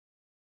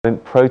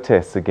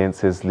protests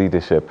against his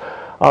leadership.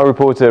 Our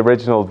reporter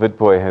Reginald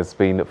Witbooi has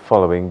been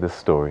following the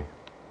story.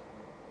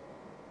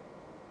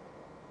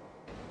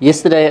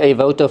 Yesterday, a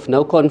vote of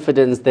no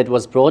confidence that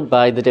was brought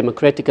by the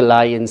Democratic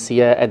Alliance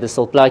here at the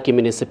Sol Plaatjie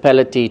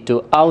municipality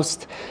to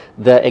oust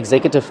the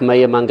executive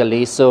mayor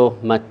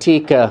Mangaliso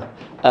Matika.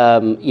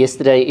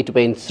 Yesterday it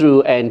went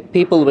through and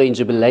people were in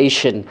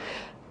jubilation.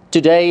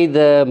 Today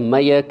the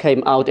mayor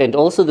came out and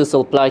also the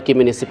Sol Plaatjie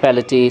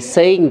municipality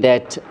saying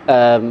that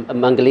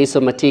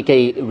Mangaliso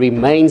Matika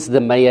remains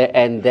the mayor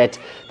and that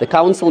the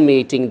council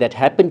meeting that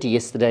happened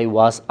yesterday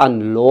was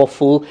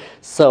unlawful,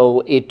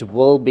 so it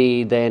will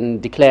be then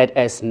declared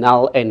as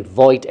null and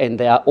void, and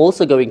they are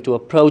also going to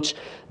approach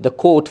the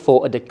court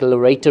for a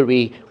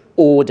declaratory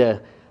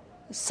order.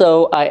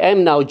 So I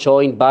am now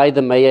joined by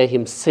the mayor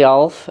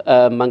himself,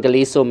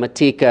 Mangaliso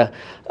Matika.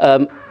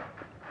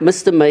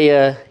 Mr.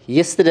 Mayor,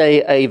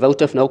 yesterday a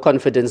vote of no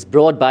confidence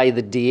brought by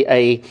the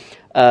DA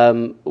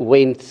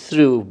went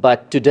through,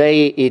 but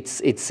today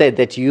it's said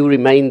that you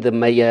remain the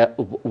mayor.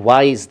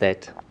 Why is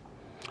that?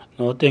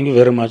 No, thank you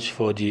very much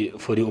for the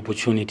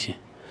opportunity.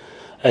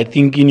 I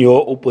think in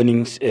your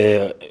opening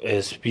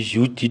speech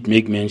you did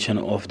make mention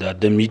of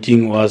that. The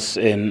meeting was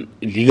an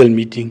illegal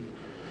meeting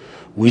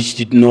which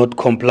did not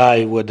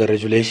comply with the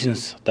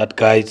regulations that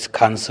guides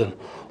council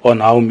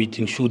on how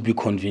meetings should be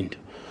convened.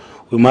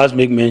 We must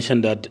make mention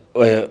that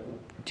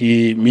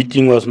the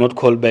meeting was not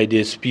called by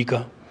the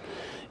speaker.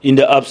 In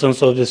the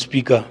absence of the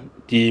speaker,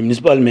 the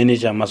municipal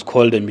manager must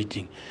call the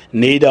meeting.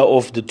 Neither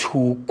of the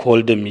two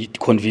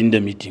convened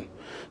the meeting.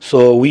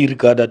 So we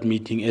regard that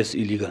meeting as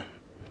illegal.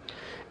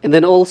 And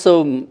then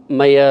also,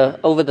 Mayor,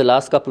 over the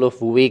last couple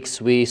of weeks,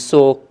 we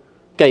saw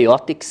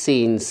chaotic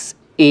scenes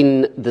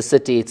in the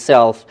city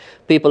itself.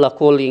 People are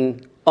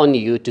calling on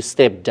you to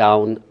step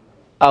down.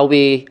 Are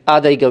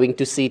they going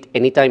to see it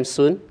anytime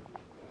soon?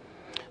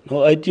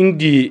 No, I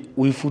think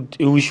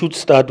we should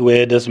start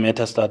where this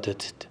matter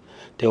started.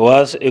 There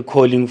was a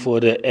calling for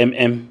the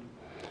MM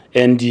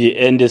and the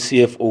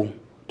CFO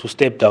to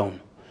step down.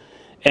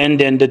 And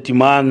then the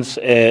demands,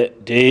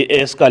 they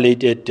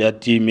escalated that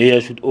the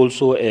mayor should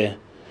also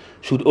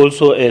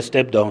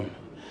step down.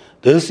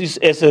 This is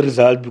as a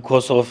result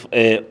because of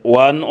two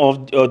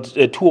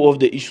of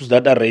the issues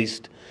that are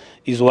raised.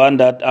 Is one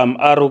that I'm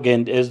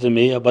arrogant as the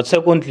mayor, but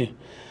secondly,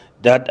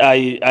 that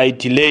I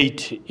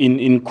delayed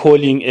in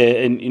calling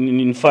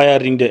in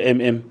firing the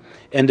MM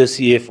and the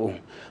CFO.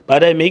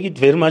 But I make it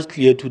very much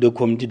clear to the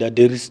committee that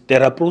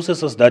there are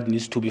processes that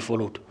needs to be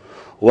followed.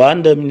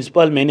 One, the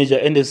municipal manager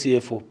and the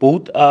CFO,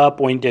 both are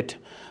appointed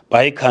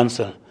by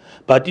council.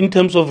 But in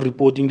terms of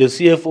reporting, the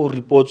CFO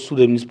reports to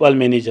the municipal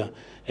manager,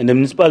 and the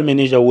municipal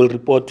manager will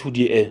report to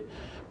the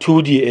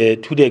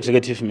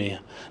executive mayor.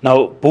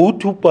 Now, both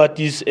two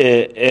parties,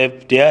 their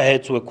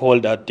heads were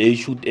called that they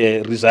should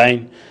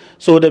resign.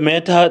 So the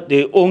matter,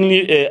 the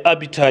only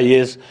arbiter,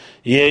 yes,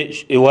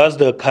 it was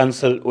the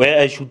council where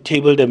I should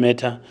table the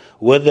matter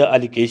with the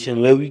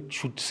allegation, where we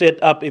should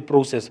set up a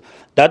process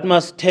that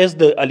must test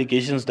the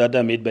allegations that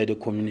are made by the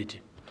community.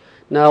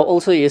 Now,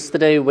 also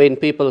yesterday, when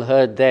people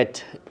heard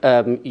that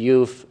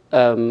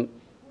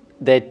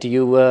that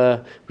you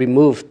were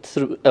removed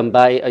through,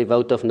 by a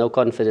vote of no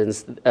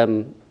confidence,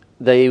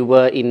 they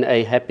were in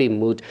a happy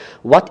mood.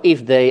 What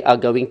if they are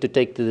going to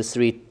take to the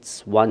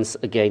streets once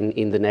again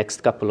in the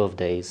next couple of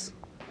days?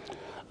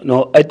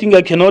 No, I think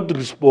I cannot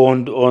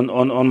respond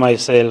on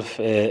myself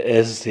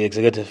as the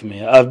executive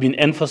mayor. I've been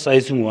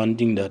emphasizing one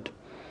thing, that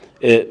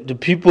the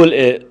people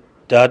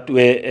that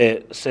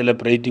were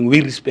celebrating,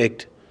 we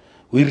respect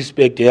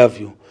their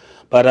view.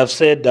 But I've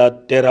said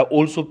that there are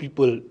also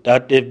people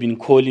that have been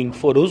calling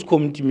for those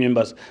committee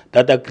members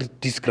that are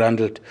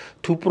disgruntled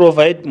to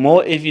provide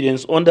more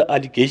evidence on the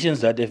allegations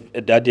that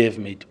they have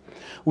made.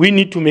 We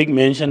need to make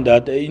mention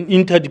that an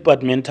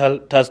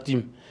interdepartmental task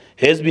team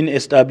has been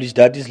established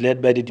that is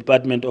led by the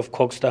Department of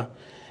Coxstar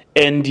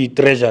and the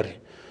Treasury.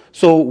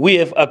 So we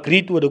have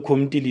agreed with the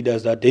committee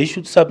leaders that they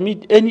should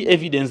submit any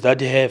evidence that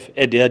they have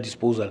at their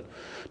disposal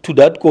to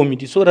that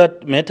committee so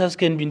that matters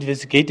can be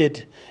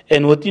investigated,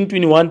 and within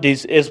 21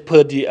 days, as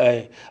per the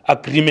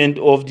agreement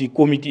of the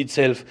committee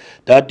itself,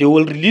 that they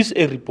will release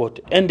a report,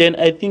 and then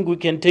I think we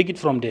can take it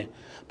from there.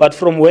 But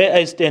from where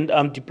I stand,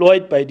 I'm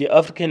deployed by the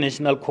African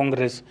National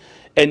Congress,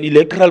 and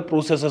electoral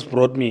process has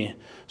brought me here.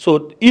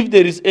 So if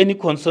there is any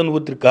concern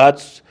with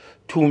regards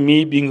to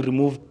me being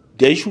removed,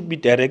 they should be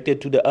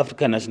directed to the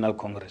African National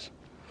Congress.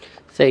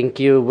 Thank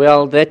you.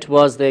 Well, that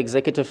was the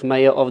executive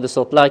mayor of the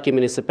Sol Plaatjie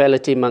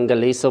municipality,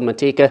 Mangaliso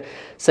Matika,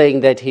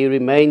 saying that he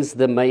remains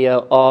the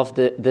mayor of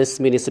this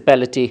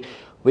municipality.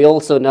 We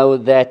also know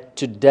that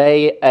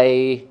today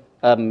a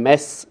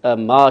mass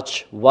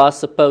march was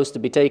supposed to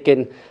be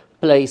taken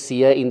place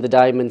here in the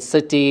Diamond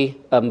City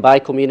by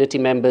community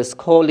members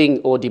calling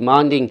or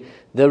demanding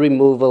the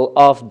removal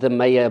of the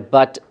mayor.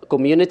 But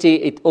community,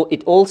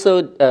 it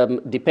also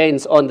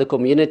depends on the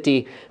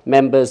community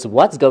members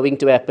what's going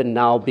to happen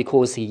now,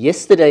 because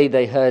yesterday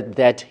they heard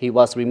that he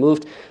was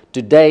removed.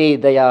 Today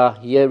they are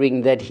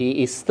hearing that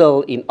he is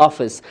still in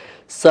office.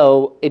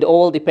 So it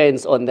all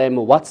depends on them.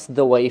 What's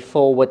the way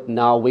forward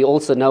now? We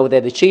also know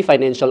that the Chief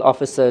Financial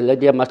Officer,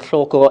 Lydia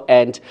Matloko,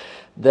 and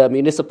the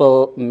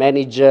municipal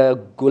manager,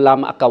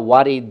 Gulam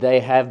Akawari, they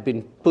have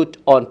been put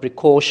on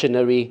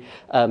precautionary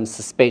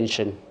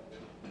suspension.